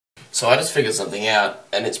So I just figured something out,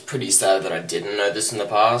 and it's pretty sad that I didn't know this in the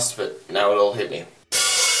past, but now it all hit me.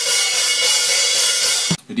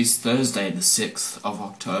 It is Thursday the 6th of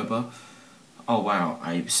October. Oh wow,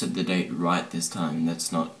 I said the date right this time,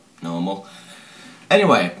 that's not normal.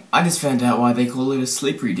 Anyway, I just found out why they call it a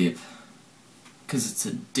slippery dip. Because it's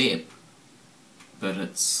a dip, but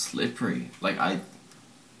it's slippery. Like, I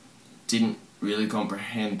didn't really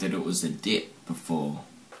comprehend that it was a dip before.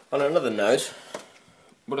 On another note,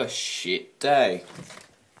 what a shit day.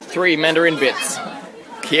 3 Mandarin bits.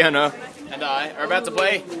 Kiana and I are about to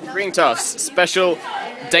play Ring Toss, special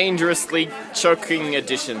dangerously choking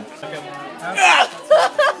edition.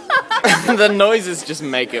 The noises just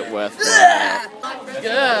make it worth it.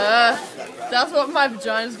 Yeah, that's what my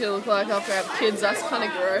vagina's gonna look like after I have kids. That's kind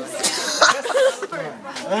of gross.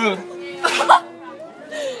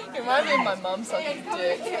 It reminds me of my mum sucking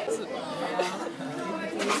dick.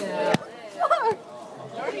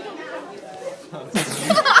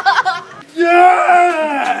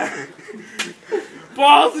 Yeah!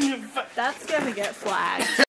 Balls in your face! That's gonna get flagged.